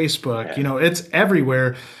 on Facebook. Yeah. It's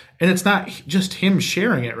everywhere. And it's not just him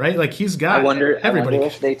sharing it, right? Like he's got everybody. I wonder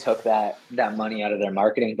if they took that money out of their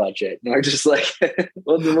marketing budget and they're just like,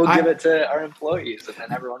 we'll give it to our employees and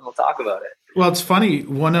then everyone will talk about it. Well, it's funny.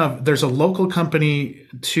 There's a local company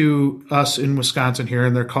to us in Wisconsin here,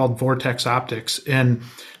 and they're called Vortex Optics. And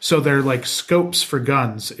so they're like scopes for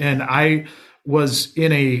guns. And I was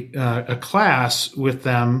in a class with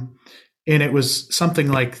them, and it was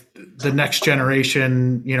something like the next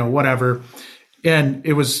generation, whatever. And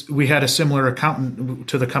we had a similar accountant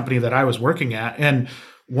to the company that I was working at. And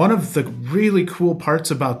one of the really cool parts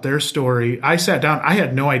about their story, I sat down, I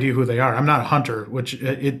had no idea who they are. I'm not a hunter, which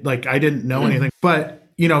I didn't know anything, but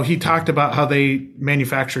he talked about how they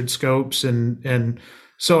manufactured scopes. And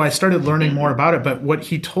so I started learning more about it. But what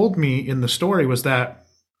he told me in the story was that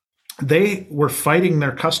they were fighting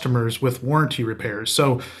their customers with warranty repairs.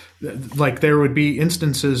 So like there would be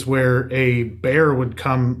instances where a bear would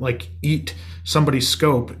come eat somebody's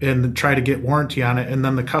scope and try to get warranty on it. And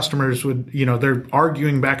then the customers would, they're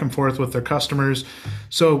arguing back and forth with their customers.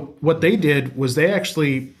 So what they did was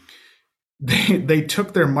they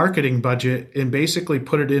took their marketing budget and basically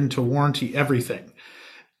put it into warranty everything.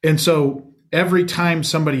 And so every time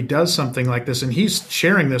somebody does something like this, and he's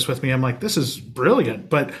sharing this with me, I'm like, this is brilliant.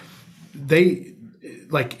 But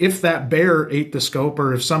if that bear ate the scope,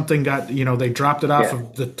 or if something got, they dropped it off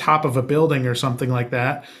of the top of a building or something like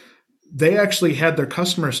that, they actually had their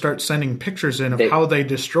customers start sending pictures in of how they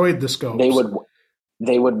destroyed the scopes.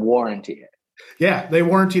 They would warranty it. Yeah, they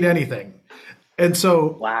warranted anything. And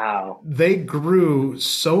so wow, they grew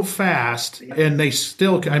so fast, and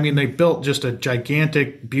they built just a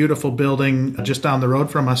gigantic, beautiful building just down the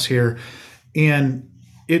road from us here. And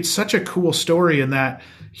it's such a cool story in that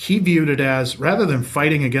he viewed it as, rather than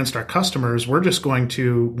fighting against our customers, we're just going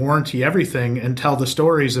to warranty everything and tell the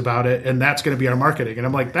stories about it. And that's going to be our marketing. And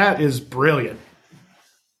I'm like, that is brilliant.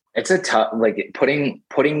 It's a tough, putting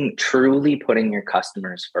your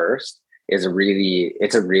customers first is a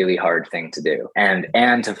really hard thing to do.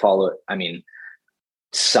 And to follow,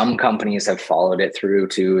 some companies have followed it through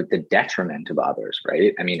to the detriment of others,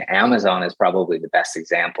 right? Amazon is probably the best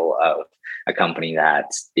example of a company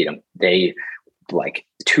that, they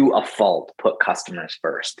to a fault put customers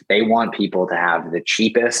first. They want people to have the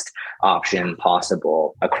cheapest option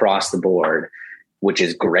possible across the board, which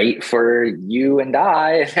is great for you and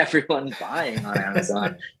I and everyone buying on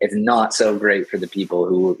Amazon. It's not so great for the people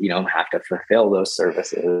who, have to fulfill those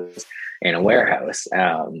services in a warehouse.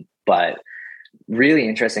 But really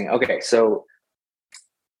interesting. Okay. So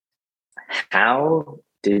how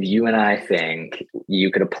did you and I think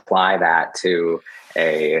you could apply that to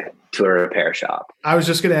a repair shop? I was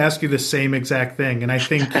just going to ask you the same exact thing. And I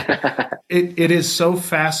think it is so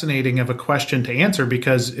fascinating of a question to answer,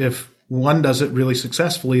 because if one does it really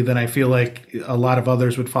successfully, then I feel like a lot of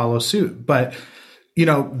others would follow suit. But,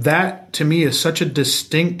 that to me is such a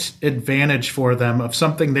distinct advantage for them, of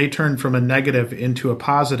something they turn from a negative into a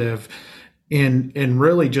positive in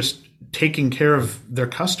really just taking care of their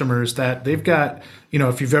customers, that they've got,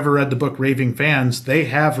 if you've ever read the book Raving Fans, they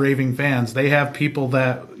have raving fans. They have people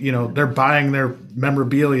that, they're buying their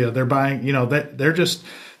memorabilia. They're buying,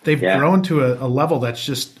 they've grown to a level that's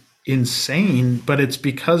just insane, but it's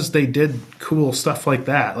because they did cool stuff like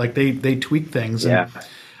that. Like they tweak things. Yeah. And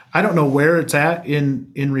I don't know where it's at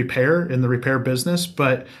in repair, in the repair business,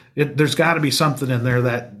 but there's got to be something in there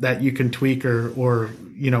that you can tweak or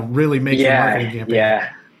really make your marketing campaign.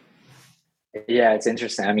 Yeah, it's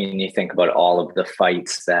interesting. You think about all of the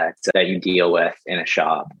fights that you deal with in a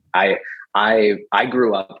shop. I I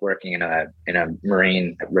grew up working in a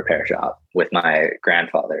marine repair shop with my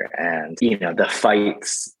grandfather, and the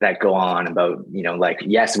fights that go on about like,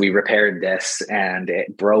 yes, we repaired this and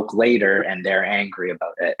it broke later and they're angry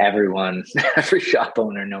about it. Every shop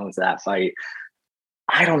owner knows that fight.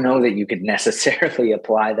 I don't know that you could necessarily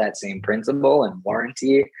apply that same principle and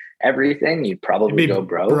warranty everything. You'd probably go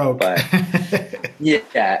broke. But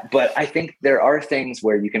yeah, but I think there are things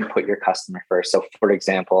where you can put your customer first. So for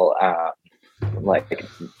example, like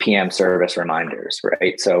PM service reminders,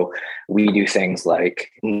 right? So we do things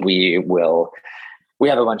like we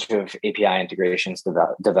have a bunch of API integrations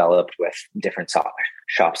developed with different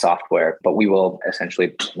shop software, but we will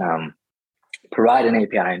essentially provide an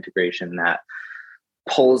API integration that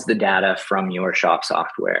pulls the data from your shop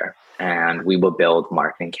software, and we will build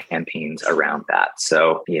marketing campaigns around that.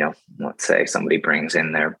 So, let's say somebody brings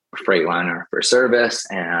in their Freightliner for service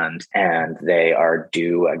and they are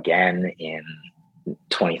due again in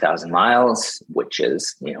 20,000 miles, which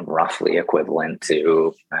is, roughly equivalent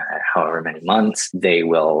to however many months. They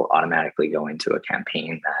will automatically go into a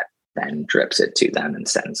campaign that then drips it to them and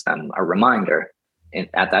sends them a reminder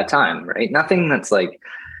at that time, right? Nothing that's like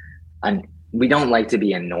we don't like to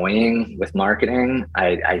be annoying with marketing.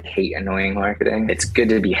 I hate annoying marketing. It's good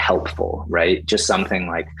to be helpful, right? Just something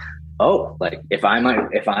like, if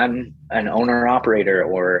I'm an owner operator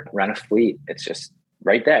or run a fleet, it's just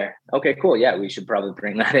right there. Okay, cool. Yeah, we should probably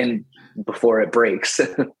bring that in before it breaks.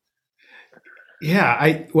 Yeah,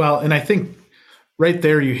 and I think right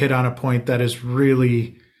there you hit on a point that is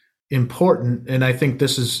really important. And I think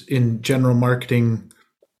this is in general marketing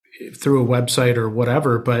through a website or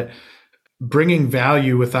whatever, but bringing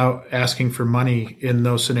value without asking for money in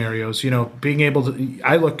those scenarios, being able to,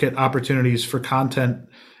 I look at opportunities for content,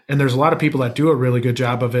 and there's a lot of people that do a really good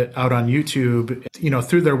job of it out on YouTube,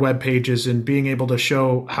 through their web pages, and being able to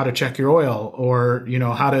show how to check your oil, or,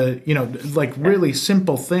 how to, like really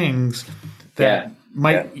simple things that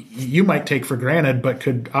you might take for granted, but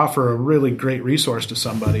could offer a really great resource to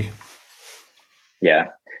somebody. Yeah.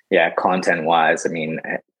 Yeah. Content wise, I mean,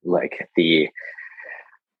 like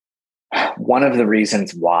one of the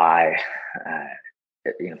reasons why,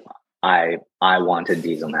 I wanted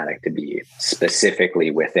Dieselmatic to be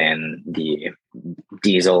specifically within the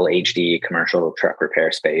diesel HD commercial truck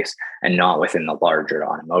repair space and not within the larger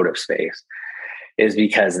automotive space is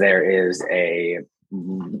because there is a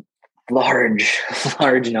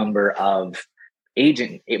large number of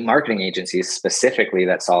marketing agencies specifically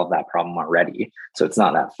that solve that problem already. So it's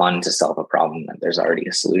not that fun to solve a problem that there's already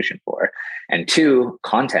a solution for. And two,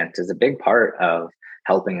 content is a big part of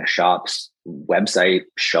helping a shop's website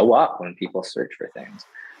show up when people search for things.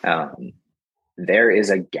 There is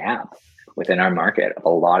a gap within our market of a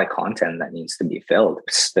lot of content that needs to be filled,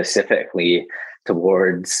 specifically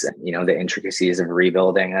towards, the intricacies of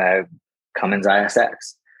rebuilding a Cummins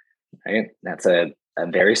ISX, right? That's a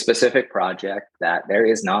very specific project that there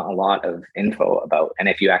is not a lot of info about. And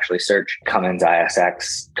if you actually search Cummins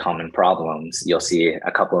ISX common problems, you'll see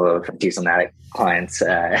a couple of Dieselmatic clients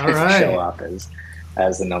show up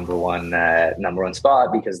as the number one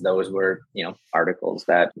spot, because those were, articles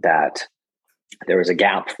that there was a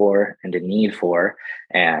gap for and a need for.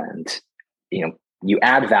 And, you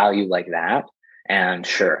add value like that, and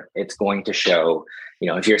sure, it's going to show,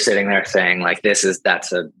 if you're sitting there saying like,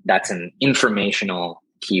 that's an informational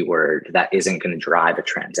keyword that isn't going to drive a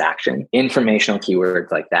transaction. Informational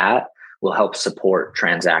keywords like that will help support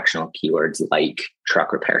transactional keywords like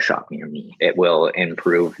truck repair shop near me. It will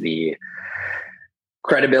improve the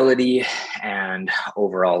credibility and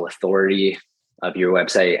overall authority of your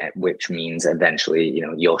website, which means eventually,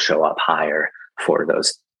 you'll show up higher for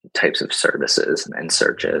those types of services and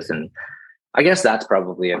searches. And I guess that's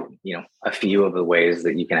probably a few of the ways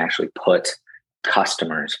that you can actually put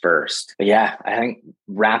customers first. But yeah, I think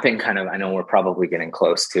wrapping I know we're probably getting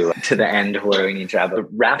close to the end where we need to have, but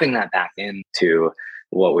wrapping that back into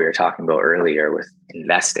what we were talking about earlier with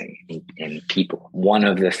investing in people. One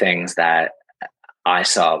of the things that I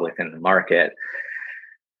saw within the market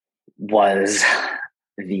was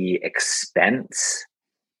the expense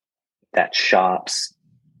that shops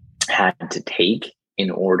had to take in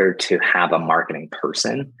order to have a marketing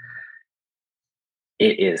person.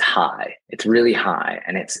 It is high. It's really high.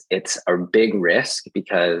 And it's a big risk,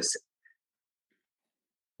 because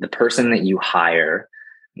the person that you hire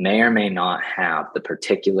may or may not have the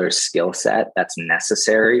particular skill set that's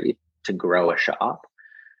necessary to grow a shop.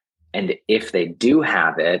 And if they do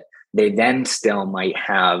have it, they then still might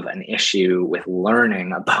have an issue with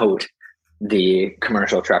learning about the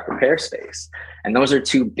commercial truck repair space. And those are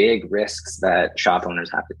two big risks that shop owners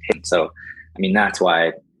have to take. So, I mean, that's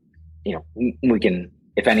why we can,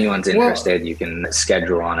 if anyone's interested, you can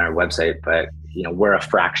schedule on our website, but we're a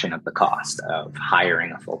fraction of the cost of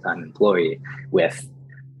hiring a full-time employee with,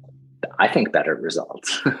 I think, better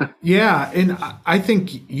results. Yeah. And I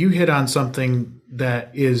think you hit on something that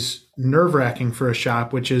is nerve-wracking for a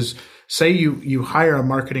shop, which is, say you hire a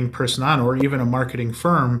marketing person on, or even a marketing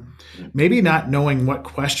firm, maybe not knowing what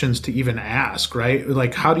questions to even ask, right?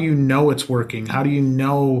 Like, how do you know it's working? How do you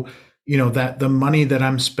know, that the money that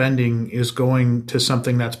I'm spending is going to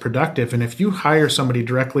something that's productive? And if you hire somebody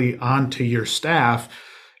directly onto your staff,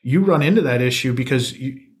 you run into that issue because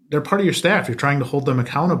they're part of your staff. You're trying to hold them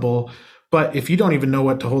accountable. But if you don't even know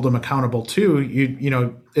what to hold them accountable to,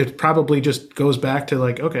 it probably just goes back to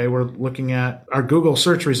like, okay, we're looking at our Google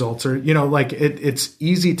search results, or, it's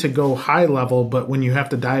easy to go high level, but when you have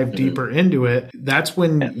to dive deeper into it, that's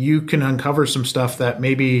when you can uncover some stuff that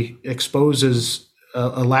maybe exposes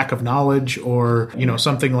a lack of knowledge or,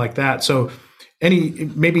 something like that. So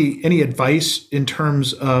any advice in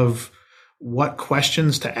terms of what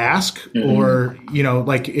questions to ask, or,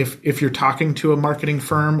 like if you're talking to a marketing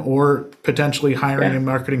firm or potentially hiring a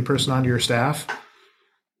marketing person onto your staff?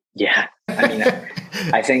 Yeah. I mean,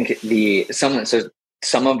 I think some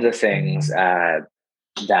of the things that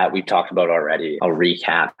we've talked about already, I'll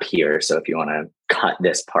recap here. So if you want to cut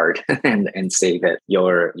this part and save it,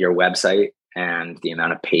 your website and the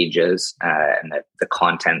amount of pages and the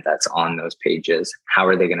content that's on those pages, how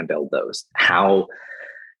are they going to build those? How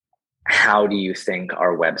do you think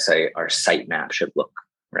our website, our sitemap should look,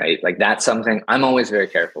 right? Like, that's something I'm always very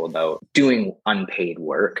careful about doing unpaid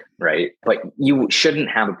work, right? But you shouldn't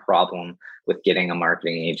have a problem with getting a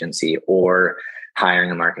marketing agency or hiring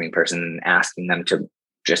a marketing person and asking them to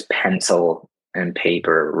just pencil and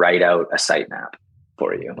paper write out a sitemap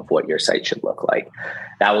for you of what your site should look like.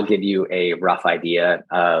 That will give you a rough idea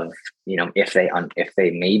of, if they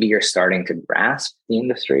maybe are starting to grasp the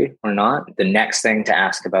industry or not. The next thing to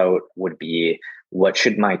ask about would be, what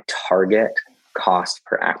should my target cost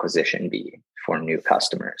per acquisition be for new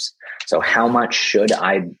customers? So how much should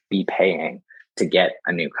I be paying to get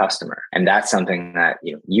a new customer? And that's something that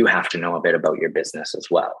you have to know a bit about your business as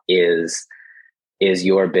well. Is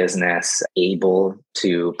your business able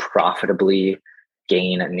to profitably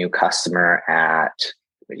gain a new customer at,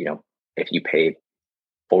 if you pay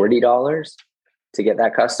 $40 to get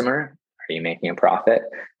that customer, are you making a profit?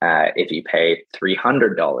 If you pay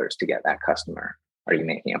 $300 to get that customer, are you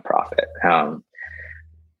making a profit?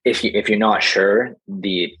 If you're not sure,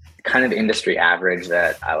 the kind of industry average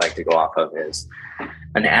that I like to go off of is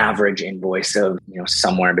an average invoice of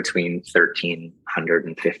somewhere between $1,300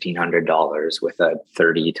 and $1,500 with a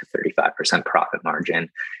 30 to 35% profit margin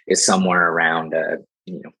is somewhere around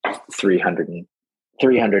 $300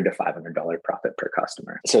 to $500 profit per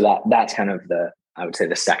customer. So that's kind of I would say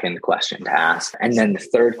the second question to ask. And then the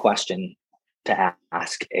third question to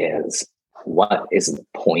ask is, what is the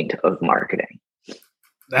point of marketing?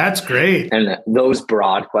 That's great. And those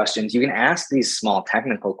broad questions, you can ask these small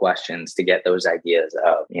technical questions to get those ideas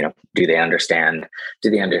of, do they understand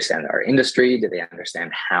our industry? Do they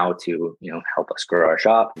understand how to, help us grow our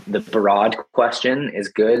shop? The broad question is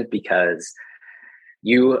good because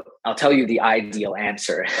I'll tell you the ideal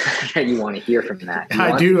answer that you want to hear from that.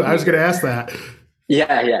 I do. I was going to ask that.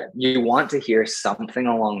 Yeah. You want to hear something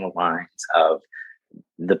along the lines of,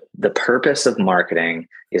 the purpose of marketing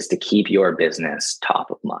is to keep your business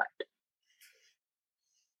top of mind.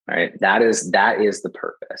 Right? That is the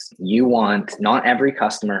purpose. You want, not every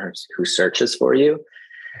customer who searches for you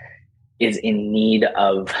is in need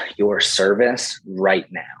of your service right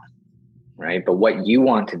now. Right? But what you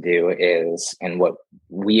want to do is, and what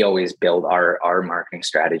we always build our marketing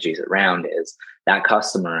strategies around, is that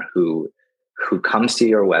customer who comes to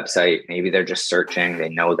your website. Maybe they're just searching. They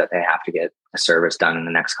know that they have to get a service done in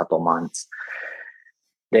the next couple of months.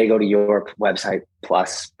 They go to your website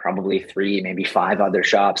plus probably 3, maybe 5 other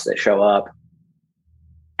shops that show up.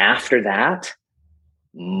 After that,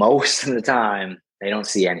 most of the time, they don't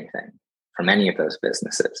see anything from any of those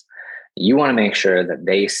businesses. You want to make sure that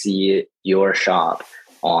they see your shop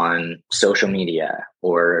on social media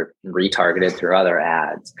or retargeted through other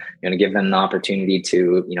ads. You're going to give them the opportunity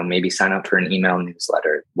to, maybe sign up for an email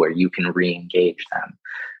newsletter where you can re-engage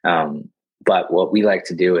them. But what we like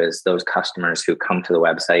to do is those customers who come to the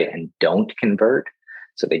website and don't convert,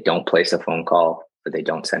 so they don't place a phone call or they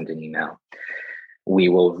don't send an email, we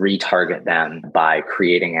will retarget them by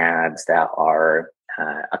creating ads that are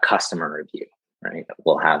a customer review. right?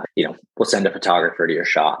 We'll have, we'll send a photographer to your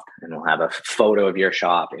shop and we'll have a photo of your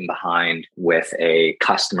shop in behind with a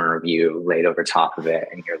customer review laid over top of it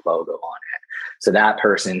and your logo on it. So that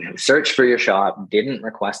person who searched for your shop, didn't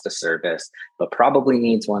request a service, but probably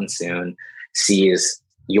needs one soon, sees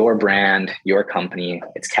your brand, your company,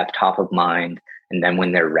 it's kept top of mind. And then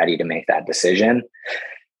when they're ready to make that decision,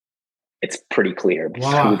 it's pretty clear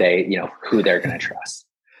who they're going to trust.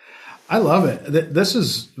 I love it. This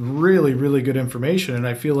is really, really good information. And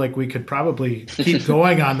I feel like we could probably keep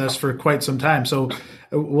going on this for quite some time. So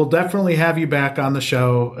we'll definitely have you back on the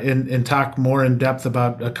show and talk more in depth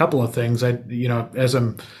about a couple of things. As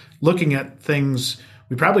I'm looking at things,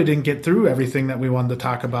 we probably didn't get through everything that we wanted to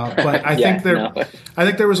talk about, but I think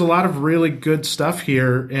there was a lot of really good stuff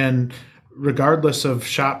here. And regardless of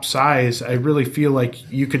shop size, I really feel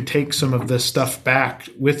like you could take some of this stuff back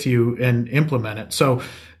with you and implement it. So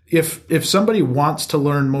if somebody wants to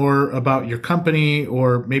learn more about your company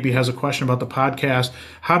or maybe has a question about the podcast,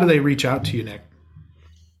 how do they reach out to you, Nick?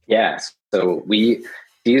 Yes. So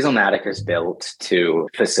Dieselmatic is built to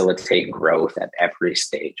facilitate growth at every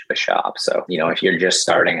stage of a shop. So, if you're just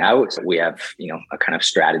starting out, we have, a kind of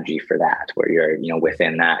strategy for that where you're,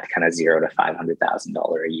 within that kind of $0 to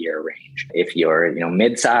 $500,000 a year range. If you're,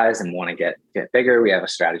 mid-size and want to get bigger, we have a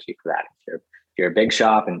strategy for that. If you're a big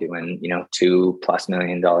shop and doing, $2+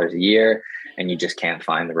 million a year and you just can't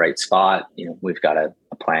find the right spot, we've got a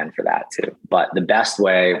plan for that too. But the best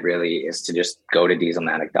way really is to just go to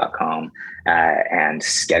dieselmatic.com and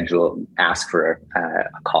ask for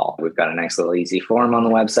a call. We've got a nice little easy form on the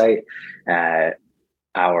website.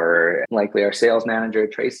 Our sales manager,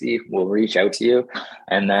 Tracy, will reach out to you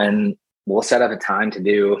and then we'll set up a time to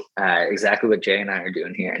do exactly what Jay and I are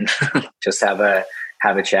doing here and just have a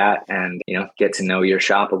chat and, get to know your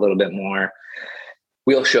shop a little bit more.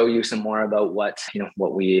 We'll show you some more about what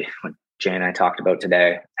Jay and I talked about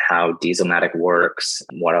today, how Dieselmatic works,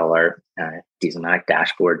 what all our Dieselmatic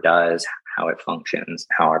dashboard does, how it functions,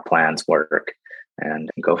 how our plans work, and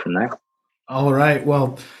go from there. All right.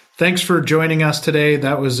 Well, thanks for joining us today.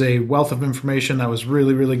 That was a wealth of information. That was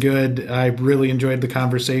really, really good. I really enjoyed the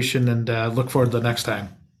conversation and look forward to the next time.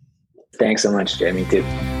 Thanks so much, Jay. Me too.